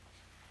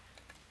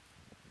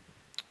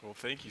Well,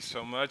 thank you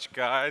so much,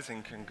 guys,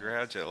 and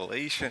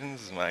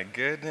congratulations. My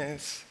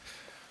goodness.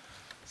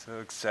 So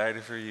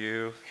excited for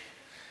you.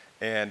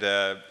 And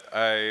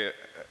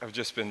I've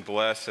just been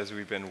blessed as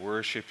we've been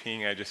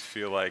worshiping. I just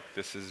feel like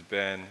this has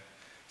been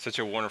such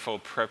a wonderful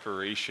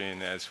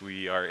preparation as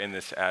we are in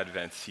this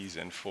Advent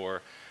season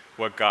for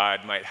what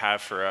God might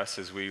have for us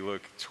as we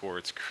look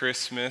towards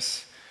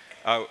Christmas.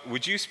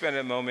 Would you spend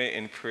a moment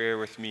in prayer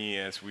with me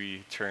as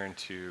we turn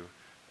to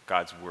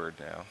God's Word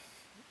now?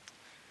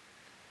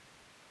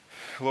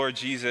 Lord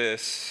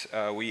Jesus,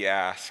 we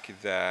ask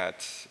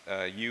that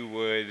you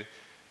would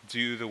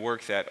do the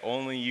work that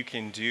only you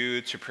can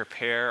do to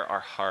prepare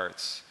our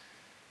hearts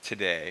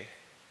today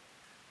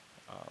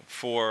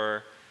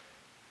for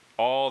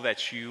all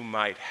that you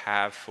might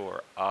have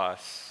for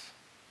us,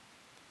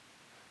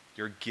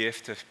 your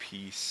gift of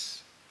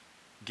peace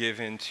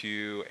given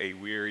to a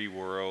weary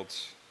world.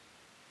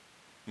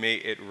 May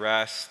it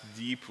rest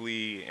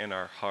deeply in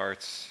our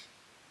hearts,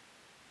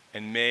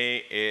 and may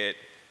it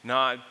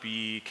not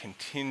be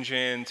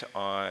contingent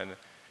on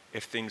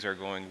if things are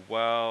going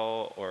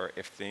well or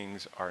if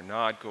things are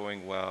not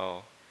going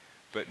well,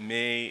 but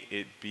may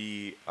it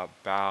be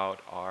about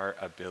our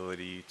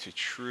ability to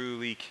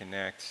truly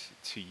connect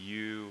to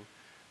you,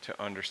 to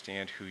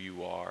understand who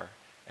you are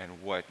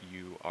and what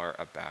you are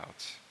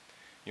about.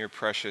 In your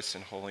precious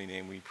and holy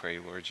name we pray,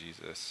 Lord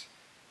Jesus.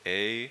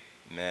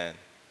 Amen.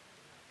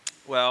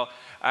 Well,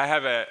 I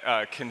have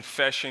a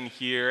confession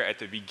here at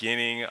the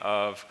beginning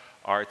of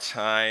our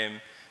time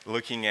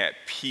looking at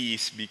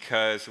peace,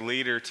 because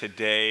later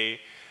today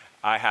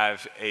I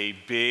have a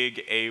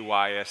big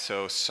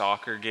AYSO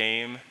soccer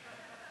game.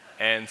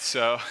 And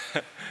so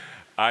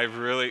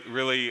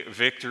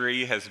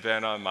victory has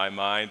been on my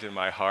mind and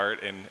my heart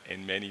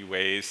in many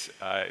ways.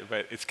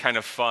 But it's kind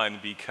of fun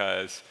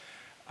because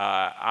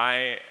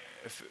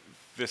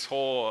this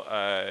whole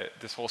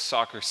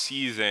soccer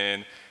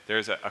season,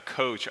 there's a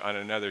coach on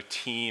another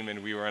team,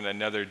 and we were on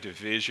another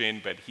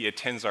division, but he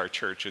attends our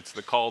church. It's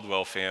the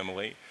Caldwell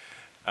family.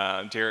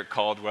 Derek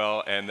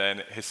Caldwell, and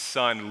then his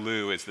son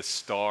Lou is the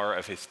star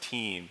of his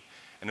team.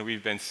 And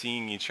we've been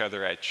seeing each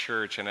other at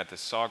church and at the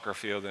soccer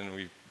field, and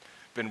we've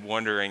been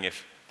wondering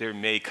if there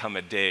may come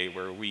a day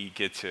where we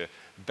get to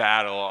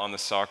battle on the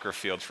soccer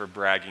field for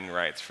bragging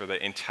rights for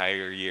the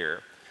entire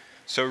year.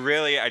 So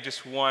really, I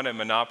just want to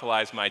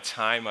monopolize my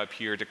time up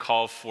here to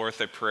call forth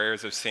the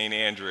prayers of St.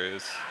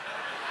 Andrew's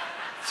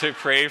to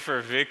pray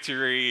for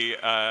victory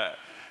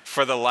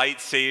for the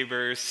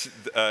lightsabers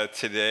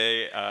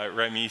today.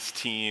 Remy's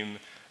team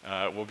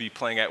will be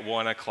playing at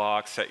 1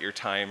 o'clock. Set your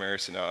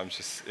timers. No,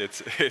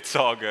 it's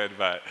all good.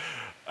 But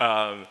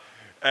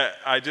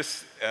I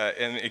just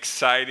am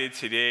excited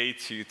today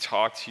to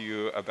talk to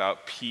you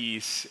about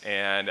peace.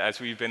 And as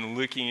we've been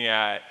looking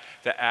at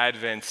the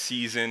Advent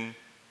season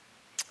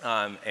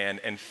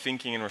and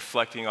thinking and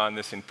reflecting on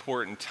this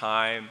important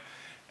time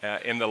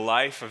in the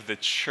life of the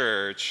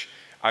church,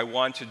 I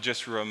want to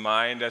just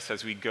remind us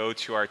as we go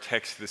to our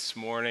text this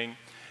morning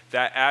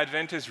that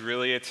Advent is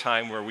really a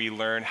time where we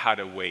learn how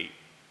to wait.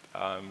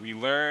 We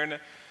learn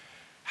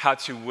how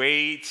to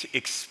wait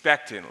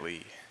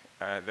expectantly.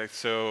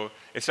 So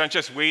it's not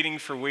just waiting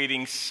for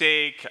waiting's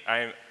sake.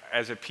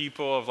 As a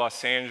people of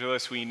Los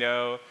Angeles, we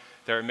know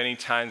there are many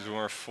times when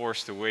we're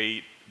forced to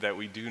wait that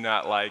we do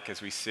not like,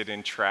 as we sit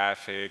in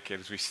traffic,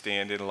 as we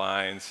stand in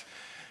lines.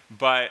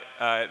 But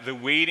the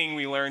waiting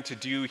we learn to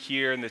do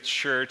here in the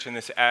church in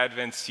this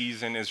Advent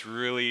season is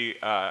really,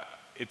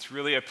 it's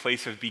really a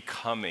place of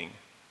becoming.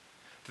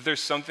 That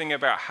there's something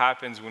about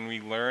happens when we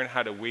learn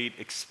how to wait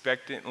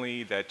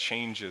expectantly that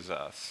changes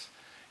us.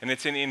 And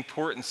it's an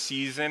important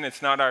season.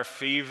 It's not our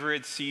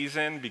favorite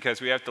season because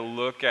we have to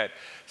look at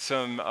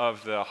some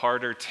of the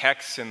harder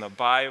texts in the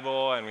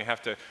Bible, and we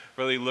have to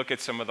really look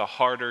at some of the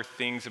harder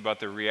things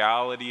about the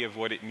reality of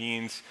what it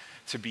means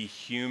to be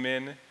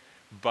human.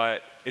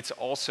 But it's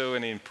also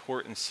an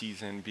important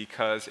season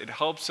because it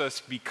helps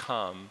us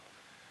become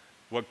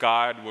what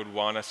God would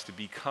want us to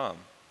become.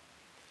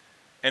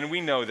 And we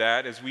know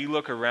that as we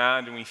look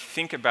around and we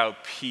think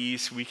about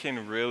peace, we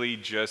can really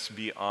just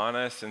be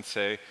honest and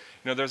say,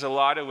 there's a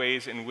lot of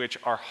ways in which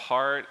our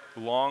heart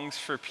longs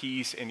for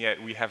peace, and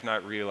yet we have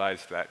not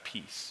realized that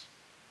peace.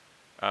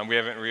 We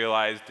haven't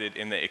realized it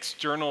in the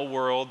external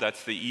world.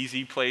 That's the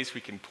easy place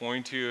we can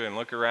point to and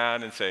look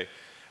around and say,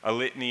 a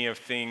litany of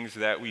things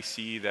that we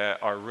see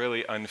that are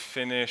really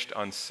unfinished,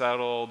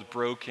 unsettled,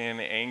 broken,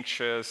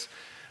 anxious.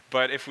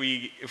 But if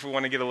we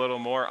want to get a little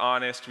more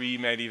honest, we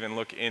might even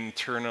look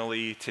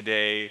internally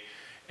today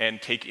and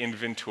take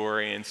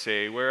inventory and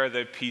say, where are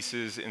the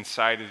pieces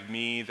inside of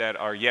me that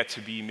are yet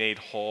to be made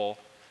whole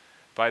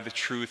by the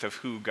truth of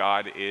who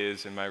God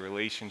is and my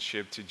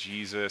relationship to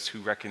Jesus,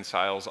 who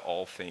reconciles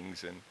all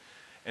things,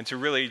 and to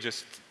really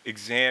just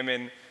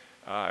examine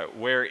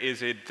where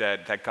is it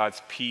that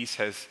God's peace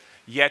has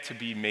yet to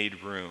be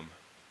made room,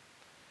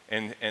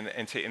 and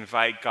to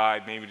invite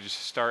God, maybe to just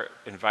start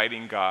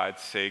inviting God,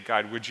 say,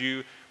 God, would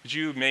you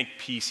make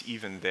peace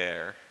even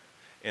there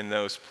in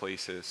those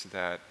places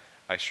that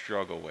I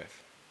struggle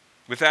with.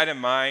 With that in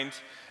mind,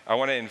 I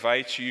want to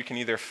invite you, you can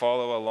either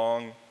follow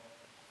along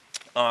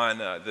on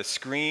the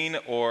screen,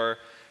 or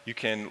you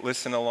can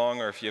listen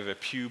along, or if you have a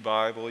pew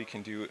Bible, you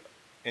can do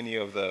any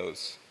of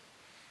those.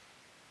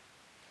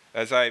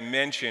 As I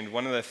mentioned,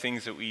 one of the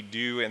things that we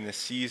do in the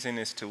season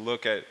is to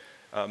look at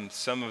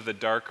some of the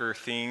darker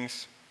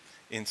things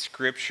in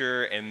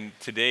Scripture, and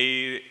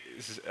today's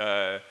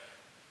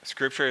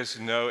Scripture is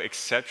no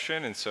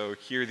exception, and so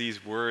hear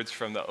these words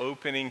from the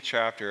opening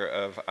chapter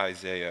of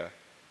Isaiah.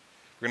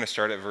 We're going to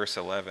start at verse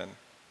 11.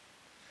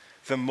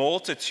 The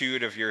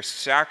multitude of your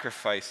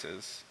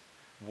sacrifices,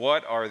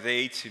 what are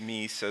they to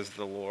me, says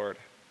the Lord?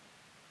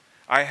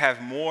 I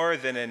have more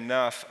than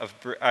enough of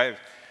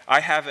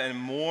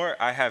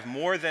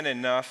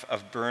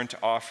burnt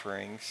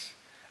offerings,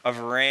 of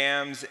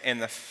rams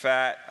and the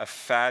fat of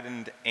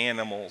fattened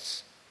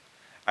animals.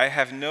 I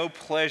have no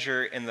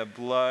pleasure in the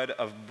blood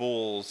of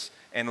bulls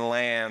and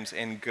lambs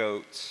and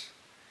goats.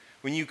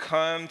 When you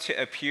come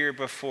to appear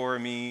before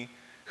me,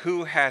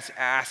 who has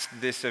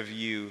asked this of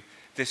you,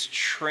 this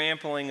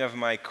trampling of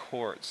my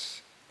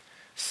courts?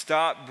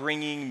 Stop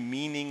bringing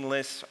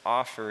meaningless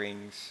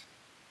offerings.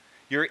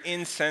 Your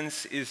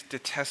incense is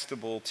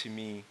detestable to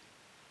me.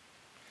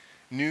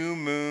 New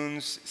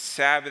moons,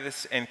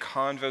 Sabbaths, and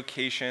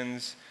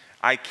convocations,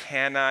 I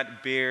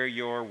cannot bear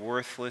your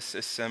worthless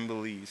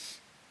assemblies.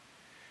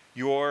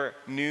 Your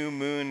new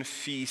moon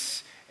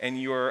feasts and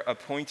your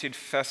appointed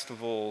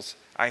festivals,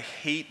 I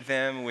hate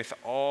them with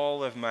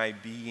all of my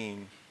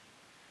being.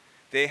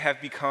 They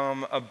have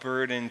become a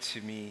burden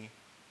to me.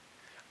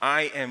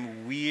 I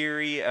am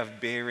weary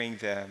of bearing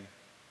them.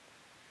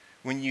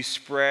 When you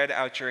spread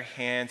out your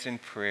hands in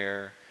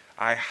prayer,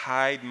 I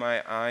hide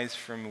my eyes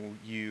from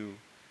you.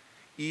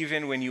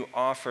 Even when you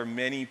offer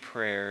many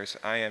prayers,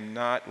 I am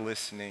not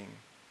listening.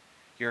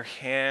 Your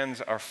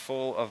hands are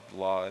full of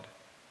blood.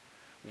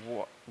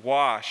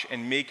 Wash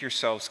and make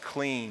yourselves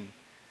clean.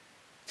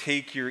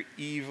 Take your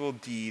evil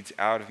deeds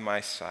out of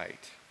my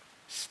sight.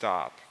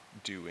 Stop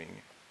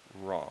doing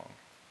wrong.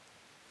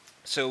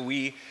 So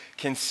we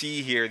can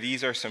see here,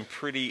 these are some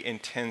pretty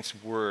intense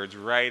words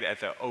right at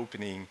the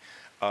opening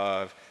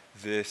of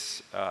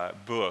this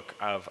book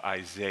of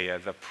Isaiah.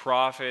 The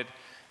prophet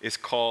is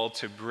called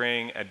to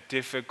bring a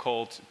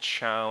difficult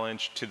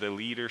challenge to the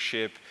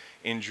leadership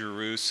in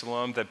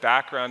Jerusalem. The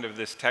background of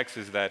this text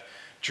is that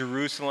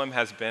Jerusalem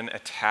has been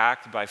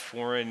attacked by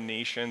foreign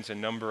nations a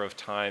number of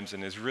times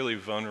and is really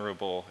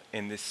vulnerable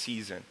in this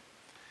season.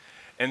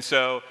 And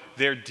so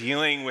they're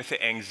dealing with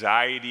the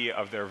anxiety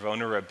of their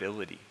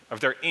vulnerability,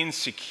 of their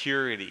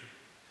insecurity.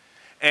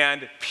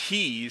 And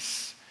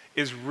peace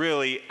is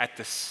really at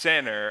the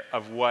center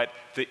of what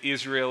the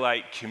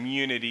Israelite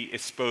community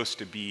is supposed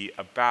to be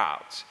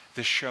about.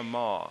 The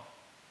Shema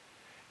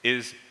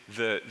is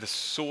the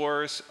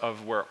source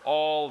of where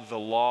all the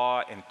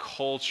law and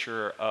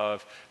culture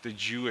of the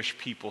Jewish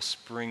people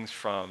springs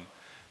from.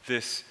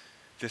 This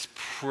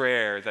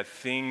prayer that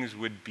things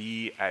would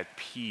be at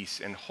peace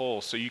and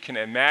whole. So you can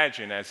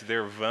imagine, as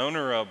they're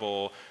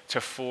vulnerable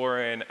to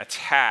foreign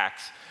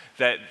attacks,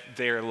 that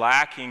they're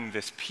lacking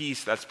this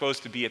peace that's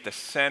supposed to be at the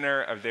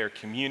center of their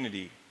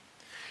community.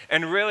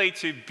 And really,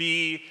 to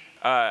be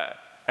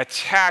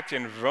attacked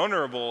and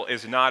vulnerable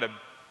is not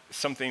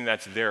something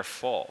that's their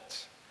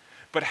fault.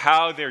 But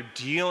how they're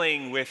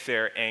dealing with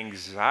their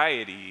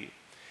anxiety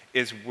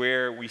is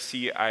where we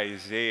see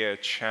Isaiah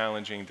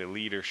challenging the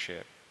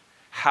leadership.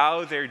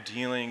 How they're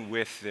dealing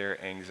with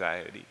their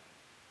anxiety.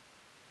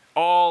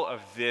 All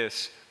of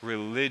this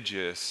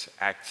religious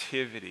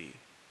activity,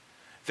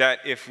 that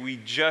if we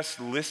just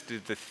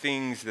listed the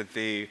things that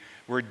they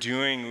were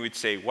doing, we'd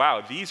say,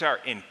 wow,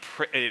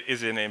 it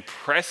is an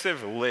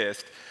impressive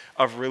list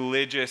of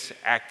religious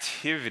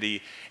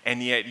activity,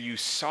 and yet you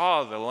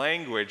saw the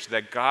language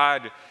that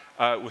God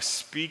was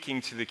speaking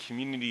to the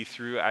community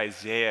through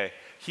Isaiah.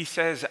 He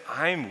says,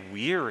 I'm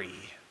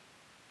weary.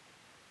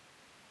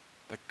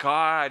 That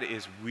God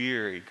is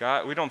weary.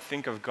 We don't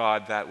think of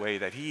God that way,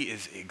 that he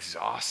is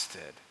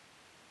exhausted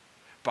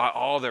by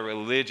all the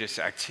religious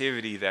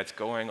activity that's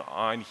going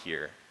on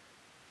here.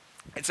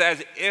 It's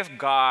as if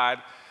God,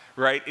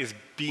 right, is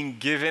being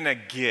given a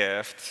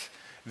gift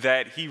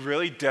that he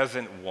really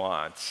doesn't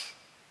want.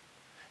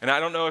 And I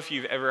don't know if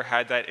you've ever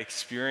had that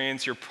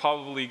experience. You're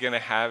probably going to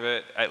have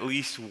it at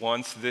least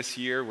once this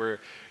year where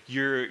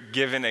you're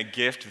given a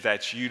gift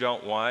that you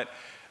don't want.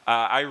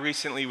 I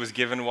recently was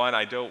given one.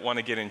 I don't want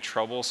to get in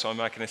trouble, so I'm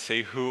not going to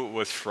say who it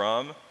was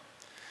from.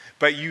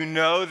 But you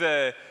know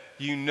the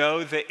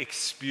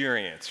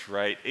experience,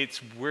 right? It's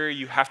where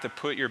you have to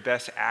put your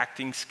best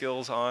acting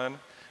skills on.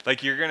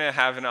 Like, you're going to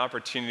have an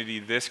opportunity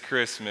this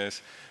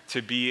Christmas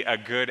to be a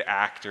good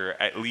actor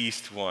at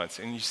least once.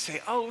 And you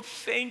say, oh,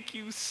 thank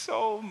you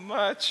so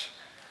much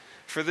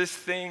for this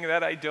thing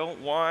that I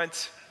don't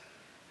want.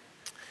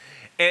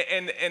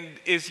 And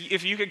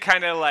if you could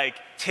kind of like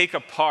take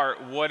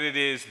apart what it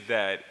is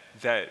that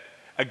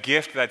a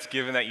gift that's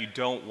given that you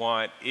don't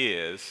want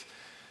is,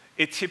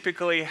 it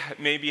typically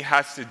maybe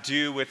has to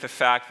do with the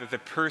fact that the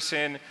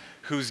person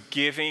who's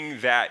giving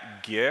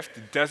that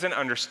gift doesn't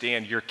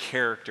understand your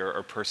character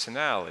or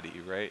personality,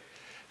 right?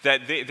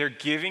 that they're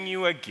giving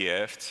you a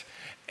gift,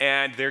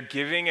 and they're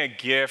giving a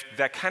gift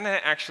that kind of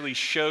actually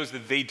shows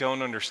that they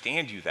don't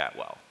understand you that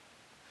well.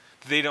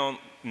 They don't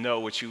know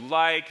what you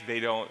like, they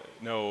don't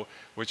know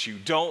what you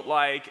don't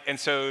like, and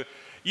so,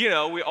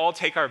 we all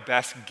take our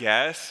best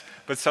guess,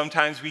 but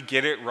sometimes we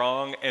get it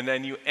wrong, and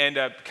then you end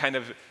up kind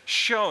of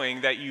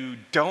showing that you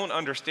don't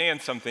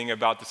understand something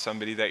about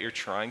somebody that you're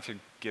trying to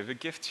give a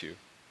gift to.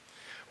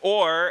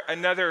 Or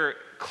another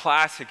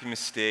classic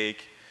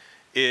mistake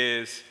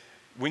is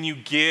when you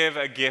give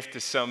a gift to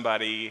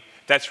somebody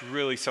that's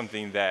really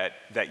something that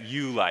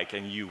you like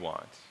and you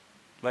want.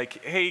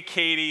 Like, hey,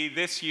 Katie,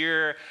 this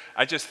year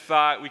I just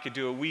thought we could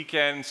do a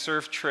weekend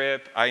surf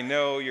trip. I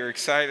know you're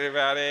excited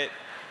about it,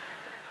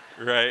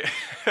 right?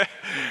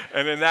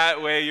 And in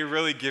that way, you're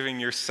really giving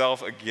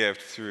yourself a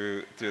gift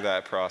through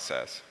that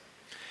process.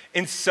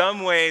 In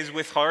some ways,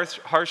 with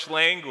harsh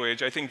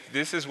language, I think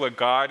this is what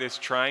God is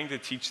trying to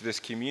teach this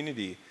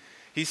community.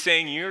 He's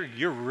saying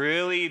you're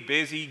really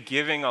busy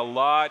giving a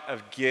lot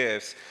of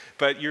gifts,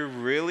 but you're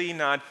really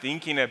not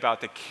thinking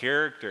about the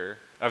character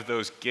of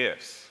those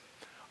gifts.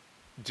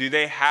 Do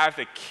they have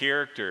the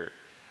character?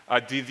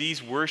 Do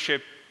these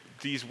worship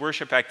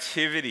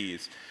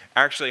activities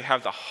actually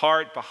have the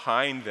heart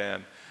behind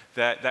them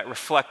that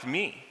reflect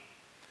me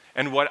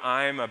and what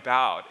I'm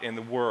about in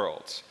the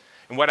world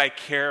and what I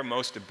care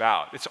most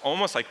about? It's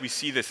almost like we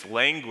see this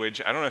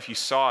language. I don't know if you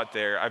saw it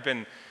there. I've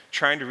been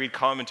trying to read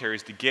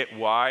commentaries to get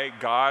why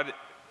God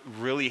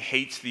really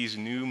hates these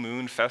new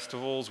moon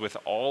festivals with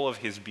all of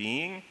his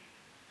being.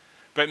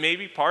 But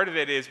maybe part of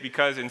it is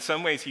because in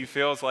some ways he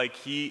feels like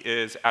he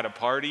is at a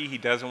party he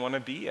doesn't want to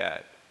be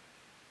at.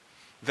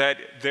 That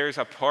there's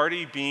a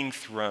party being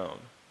thrown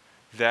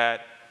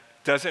that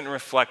doesn't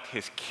reflect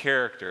his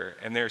character,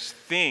 and there's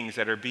things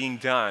that are being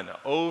done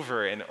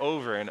over and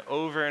over and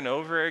over and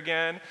over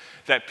again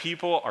that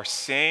people are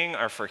saying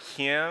are for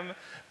him,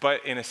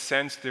 but in a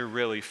sense they're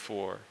really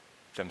for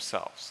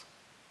themselves.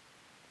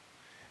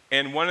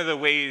 And one of the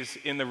ways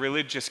in the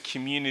religious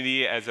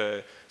community, as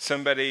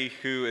somebody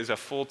who is a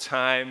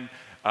full-time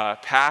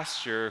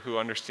pastor who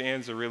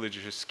understands the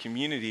religious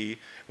community,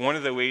 one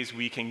of the ways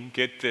we can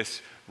get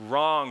this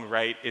wrong,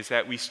 right, is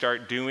that we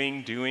start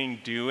doing,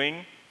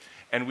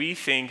 and we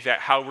think that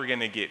how we're going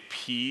to get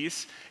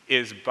peace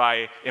is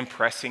by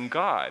impressing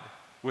God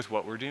with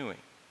what we're doing.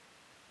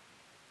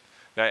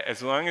 That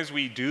as long as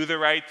we do the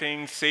right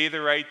things, say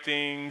the right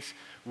things,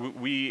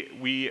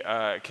 we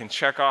can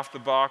check off the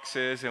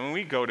boxes, and when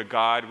we go to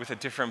God with a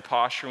different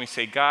posture, and we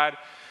say, God,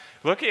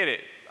 look at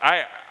it.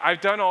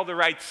 I've done all the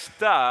right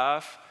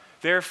stuff,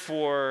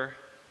 therefore,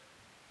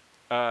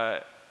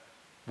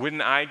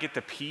 wouldn't I get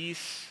the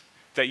peace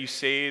that you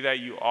say that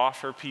you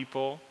offer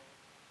people?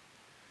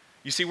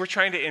 You see, we're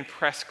trying to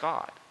impress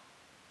God.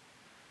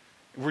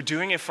 We're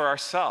doing it for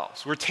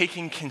ourselves. We're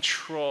taking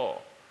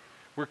control.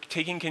 We're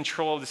taking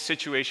control of the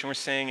situation. We're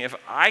saying, if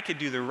I could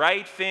do the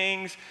right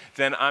things,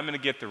 then I'm going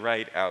to get the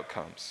right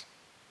outcomes.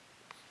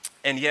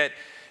 And yet,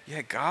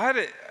 God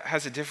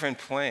has a different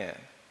plan.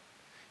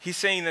 He's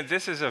saying that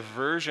this is a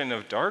version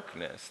of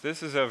darkness.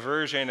 This is a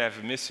version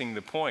of missing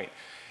the point.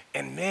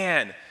 And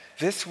man,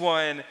 this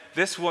one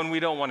we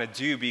don't want to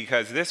do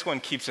because this one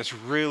keeps us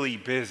really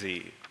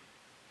busy.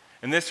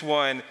 And this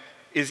one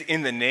is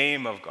in the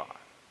name of God,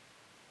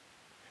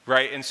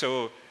 right? And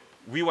so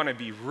we want to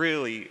be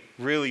really,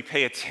 really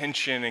pay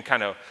attention and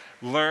kind of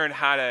learn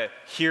how to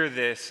hear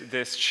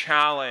this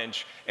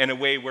challenge in a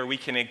way where we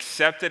can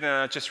accept it and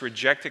not just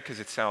reject it because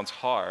it sounds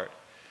hard.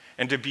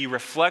 And to be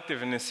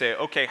reflective and to say,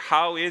 okay,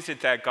 how is it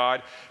that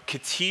God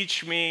could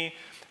teach me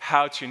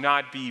how to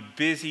not be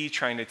busy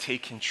trying to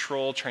take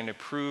control, trying to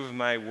prove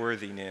my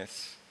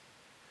worthiness?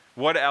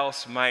 What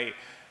else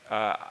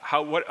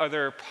what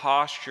other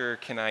posture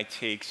can I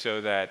take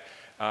so that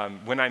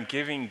when I'm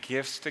giving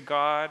gifts to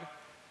God,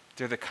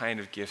 they're the kind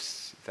of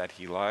gifts that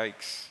he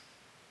likes?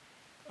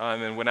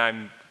 And when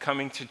I'm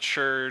coming to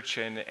church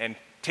and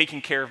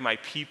taking care of my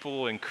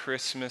people in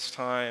Christmas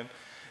time,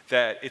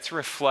 that it's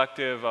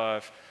reflective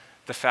of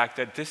the fact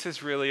that this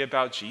is really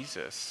about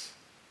Jesus,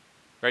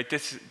 right?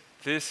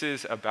 This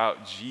is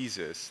about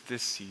Jesus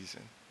this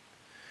season.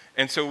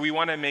 And so we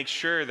want to make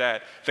sure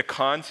that the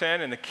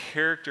content and the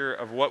character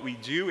of what we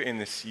do in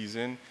this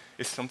season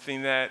is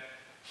something that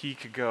he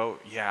could go,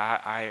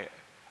 yeah,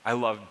 I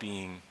love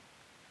being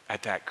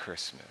at that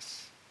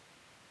Christmas.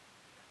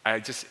 I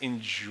just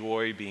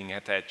enjoy being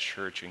at that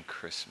church in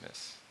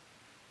Christmas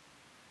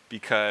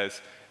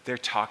because they're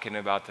talking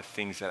about the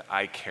things that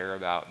I care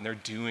about, and they're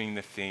doing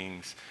the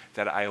things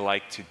that I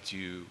like to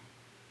do.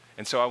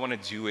 And so I want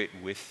to do it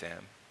with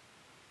them.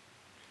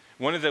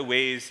 One of the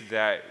ways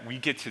that we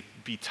get to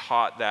be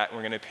taught that,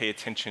 we're going to pay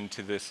attention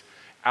to this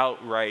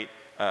outright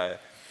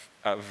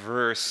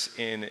verse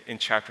in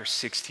chapter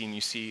 16.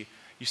 You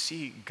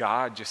see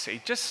God just say,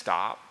 just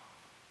stop.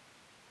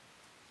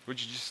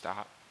 Would you just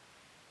stop?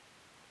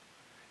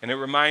 And it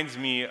reminds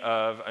me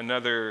of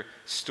another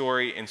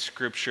story in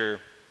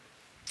Scripture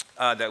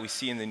that we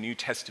see in the New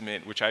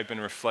Testament, which I've been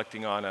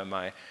reflecting on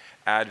my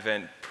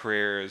Advent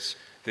prayers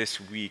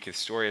this week, the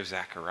story of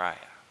Zechariah.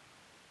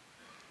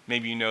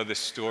 maybe you know the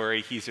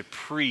story. He's a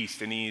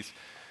priest, and he's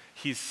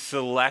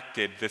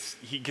selected this.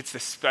 He gets the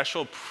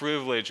special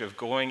privilege of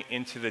going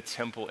into the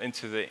temple,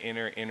 into the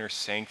inner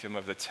sanctum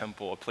of the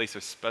temple, a place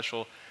of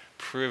special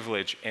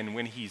privilege. And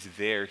when he's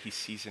there, he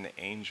sees an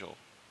angel.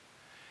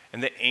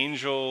 And the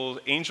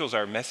angels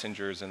are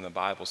messengers in the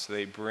Bible, so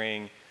they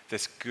bring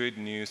this good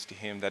news to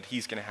him that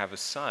he's going to have a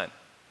son.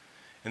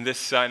 And this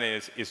son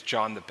is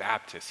John the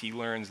Baptist. He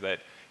learns that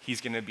he's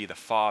going to be the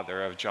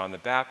father of John the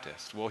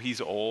Baptist. Well,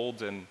 he's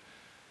old and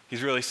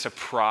he's really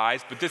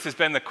surprised, but this has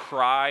been the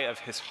cry of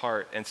his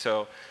heart. And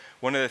so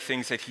one of the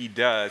things that he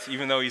does,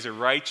 even though he's a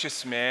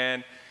righteous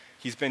man,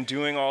 he's been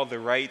doing all the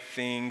right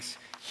things,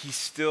 he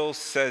still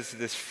says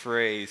this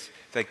phrase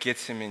that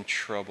gets him in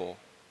trouble.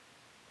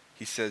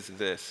 He says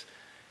this,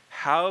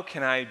 "How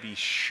can I be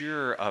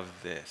sure of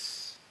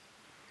this?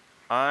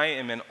 I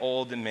am an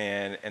old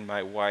man and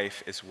my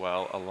wife is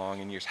well along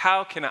in years.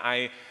 How can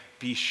I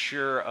be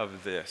sure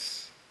of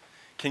this?"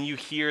 Can you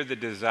hear the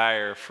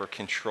desire for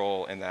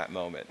control in that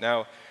moment?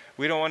 Now,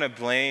 we don't want to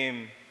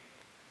blame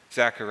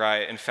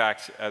Zechariah. In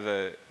fact,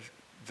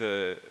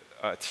 the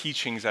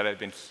teachings that I've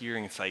been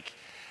hearing, it's like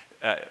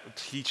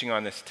teaching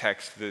on this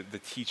text, the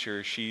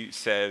teacher, she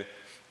said,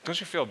 don't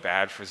you feel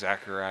bad for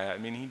Zechariah? I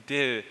mean, he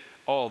did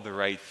all the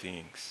right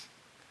things.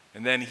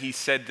 And then he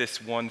said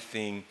this one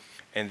thing,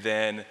 and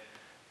then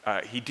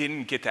he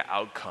didn't get the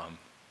outcome,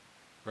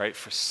 right?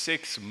 For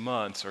 6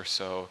 months or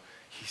so,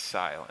 he's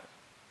silent.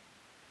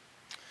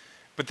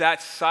 But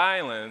that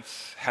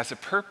silence has a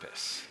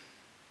purpose.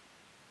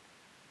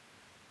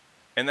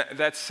 And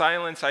that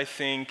silence, I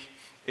think,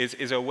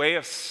 is a way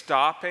of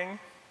stopping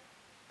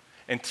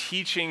and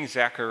teaching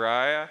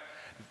Zechariah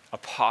a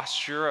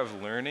posture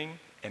of learning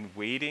and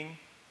waiting.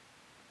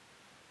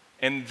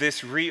 And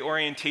this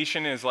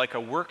reorientation is like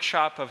a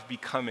workshop of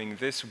becoming.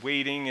 This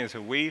waiting is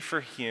a way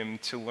for him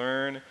to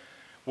learn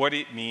what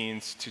it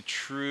means to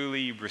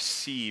truly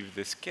receive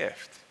this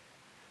gift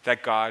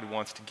that God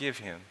wants to give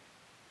him.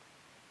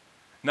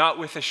 Not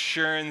with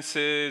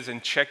assurances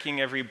and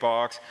checking every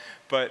box,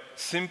 but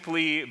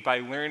simply by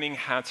learning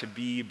how to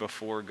be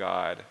before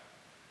God.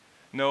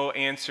 No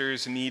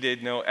answers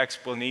needed, no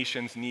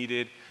explanations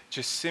needed,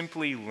 just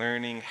simply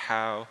learning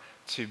how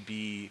to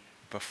be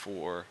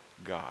before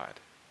God.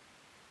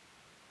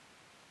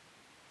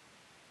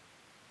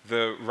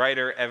 The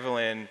writer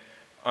Evelyn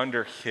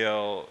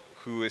Underhill,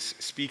 who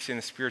speaks in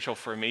the spiritual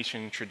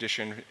formation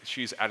tradition,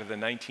 she's out of the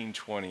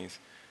 1920s,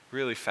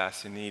 really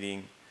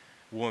fascinating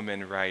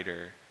woman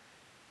writer.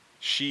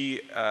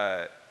 She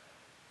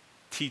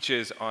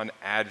teaches on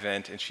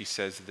Advent, and she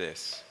says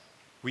this: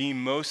 we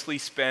mostly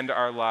spend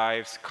our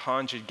lives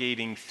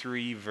conjugating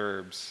 3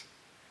 verbs: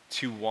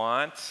 to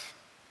want,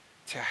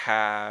 to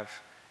have,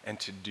 and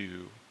to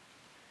do.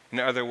 In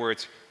other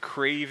words,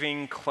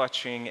 craving,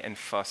 clutching, and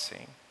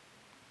fussing.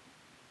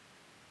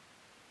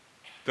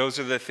 Those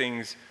are the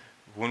things,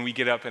 when we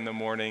get up in the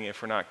morning,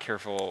 if we're not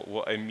careful,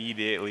 we'll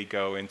immediately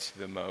go into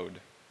the mode.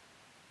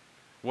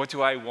 What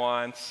do I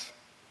want?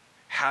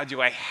 How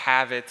do I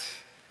have it?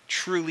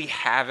 Truly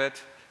have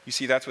it? You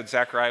see, that's what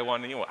Zechariah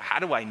wanted. How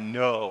do I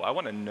know? I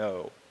want to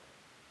know.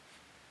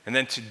 And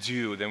then to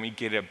do, then we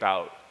get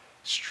about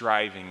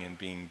striving and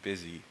being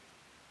busy.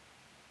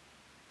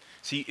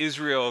 See,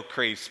 Israel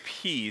craves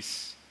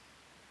peace,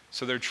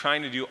 so they're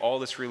trying to do all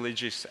this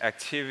religious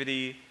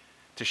activity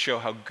to show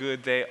how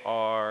good they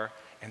are,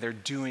 and they're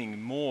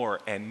doing more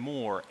and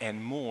more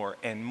and more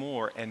and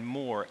more and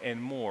more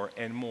and more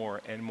and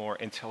more and more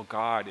until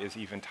God is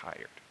even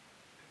tired.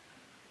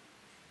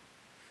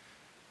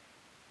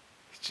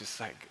 It's just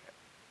like,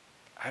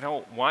 I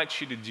don't want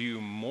you to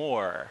do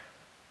more.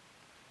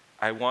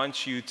 I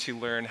want you to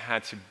learn how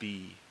to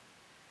be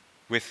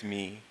with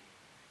me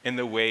in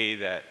the way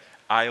that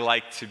I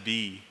like to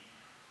be.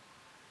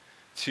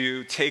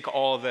 To take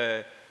all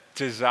the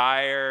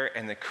desire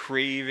and the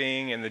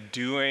craving and the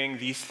doing,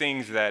 these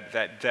things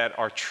that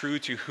are true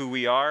to who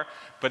we are,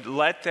 but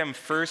let them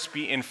first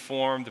be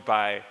informed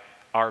by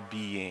our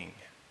being.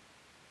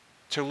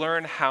 To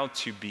learn how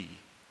to be.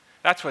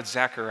 That's what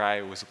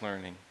Zechariah was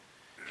learning.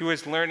 He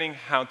was learning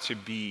how to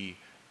be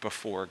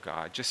before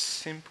God, just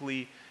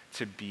simply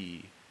to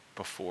be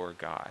before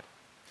God.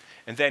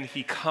 And then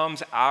he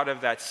comes out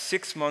of that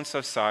 6 months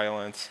of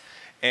silence,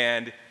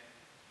 and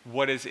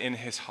what is in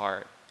his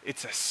heart?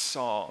 It's a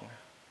song.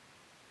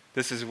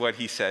 This is what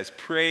he says: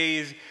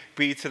 praise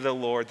be to the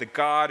Lord, the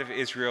God of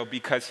Israel,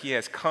 because he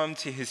has come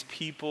to his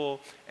people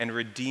and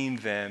redeemed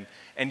them.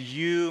 And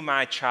you,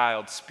 my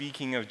child,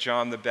 speaking of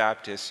John the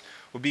Baptist,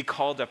 will be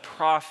called a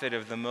prophet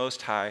of the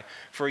Most High,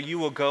 for you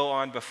will go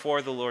on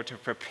before the Lord to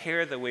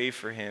prepare the way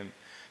for him,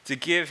 to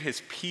give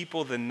his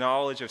people the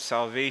knowledge of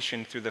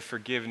salvation through the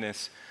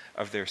forgiveness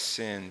of their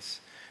sins,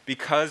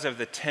 because of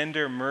the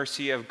tender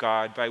mercy of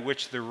God, by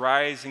which the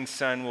rising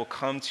sun will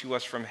come to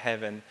us from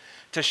heaven,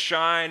 to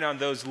shine on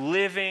those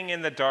living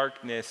in the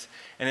darkness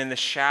and in the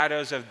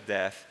shadows of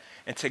death,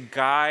 and to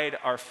guide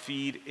our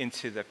feet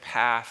into the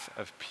path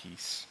of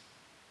peace.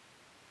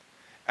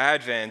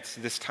 Advent,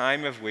 this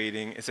time of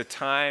waiting, is a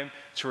time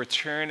to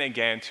return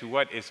again to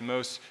what is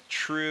most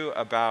true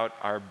about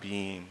our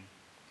being.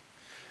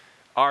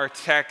 Our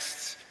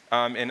text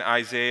in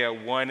Isaiah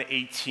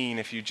 1:18,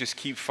 if you just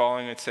keep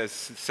following, it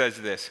says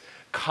this: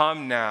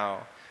 "Come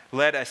now,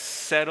 let us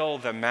settle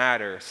the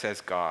matter, says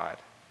God.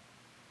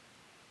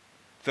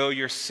 Though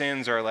your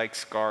sins are like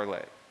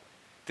scarlet,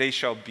 they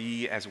shall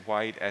be as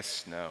white as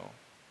snow.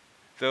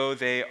 Though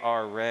they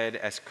are red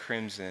as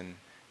crimson,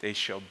 they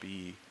shall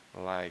be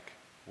like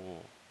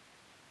wool."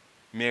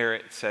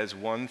 Merit says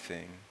one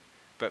thing,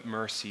 but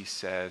mercy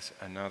says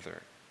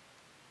another.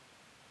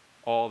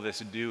 All this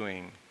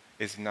doing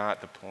is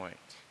not the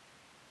point.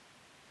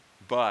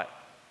 But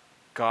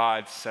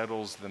God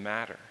settles the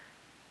matter.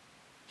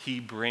 He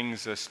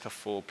brings us to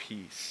full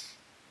peace.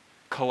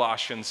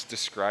 Colossians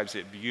describes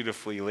it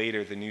beautifully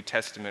later. The New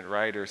Testament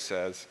writer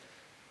says,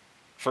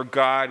 "For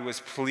God was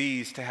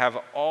pleased to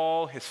have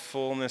all his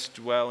fullness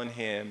dwell in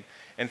him,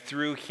 and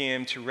through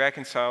him to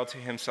reconcile to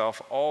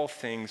himself all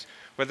things,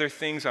 whether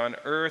things on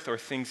earth or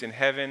things in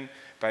heaven,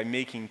 by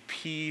making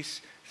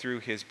peace through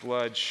his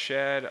blood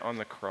shed on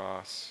the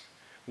cross.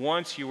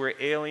 Once you were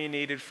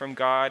alienated from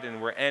God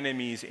and were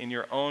enemies in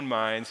your own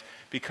minds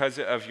because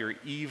of your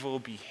evil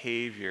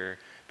behavior,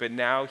 but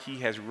now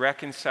he has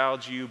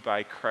reconciled you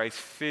by Christ's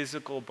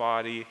physical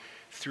body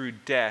through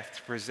death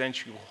to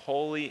present you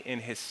holy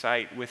in his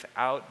sight,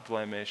 without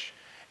blemish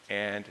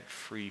and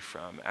free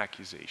from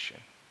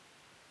accusation."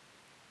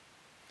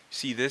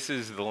 See, this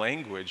is the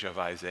language of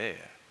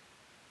Isaiah.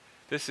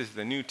 This is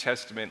the New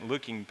Testament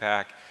looking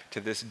back to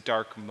this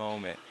dark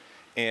moment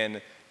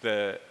in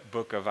the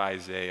book of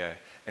Isaiah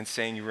and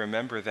saying, you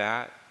remember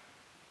that?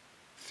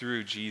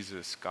 Through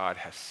Jesus, God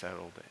has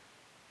settled it.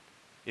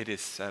 It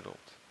is settled.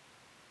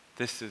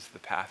 This is the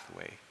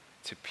pathway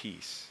to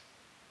peace.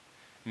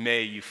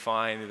 May you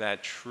find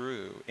that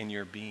true in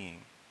your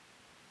being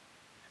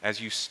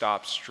as you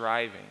stop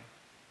striving,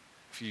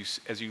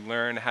 as you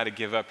learn how to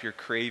give up your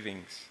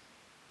cravings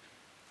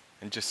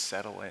and just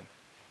settle in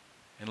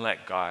and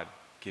let God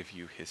give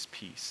you his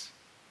peace.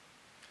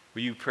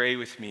 Will you pray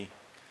with me?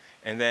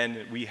 And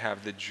then we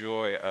have the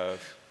joy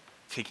of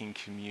taking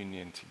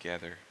communion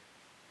together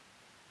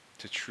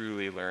to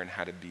truly learn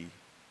how to be.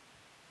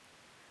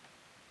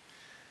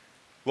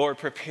 Lord,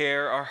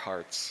 prepare our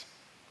hearts.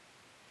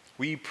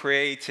 We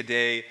pray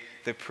today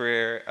the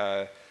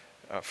prayer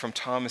from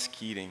Thomas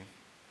Keating.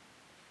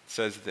 It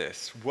says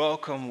this: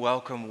 "Welcome,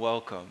 welcome,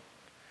 welcome.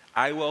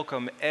 I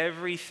welcome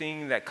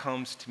everything that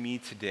comes to me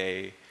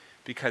today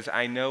because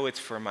I know it's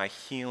for my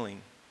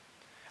healing.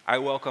 I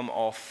welcome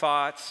all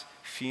thoughts,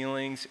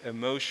 feelings,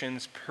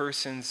 emotions,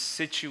 persons,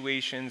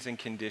 situations, and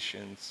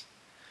conditions.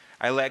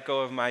 I let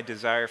go of my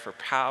desire for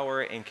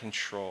power and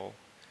control.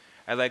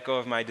 I let go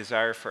of my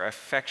desire for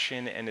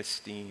affection and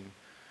esteem,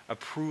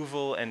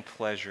 approval and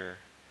pleasure.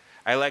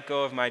 I let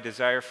go of my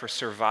desire for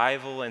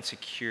survival and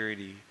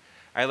security.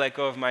 I let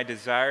go of my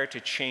desire to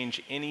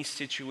change any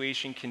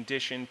situation,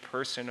 condition,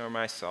 person, or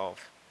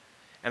myself.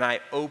 And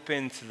I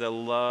open to the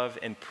love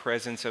and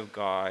presence of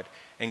God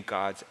and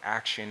God's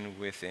action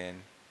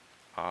within.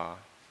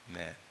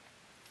 Amen."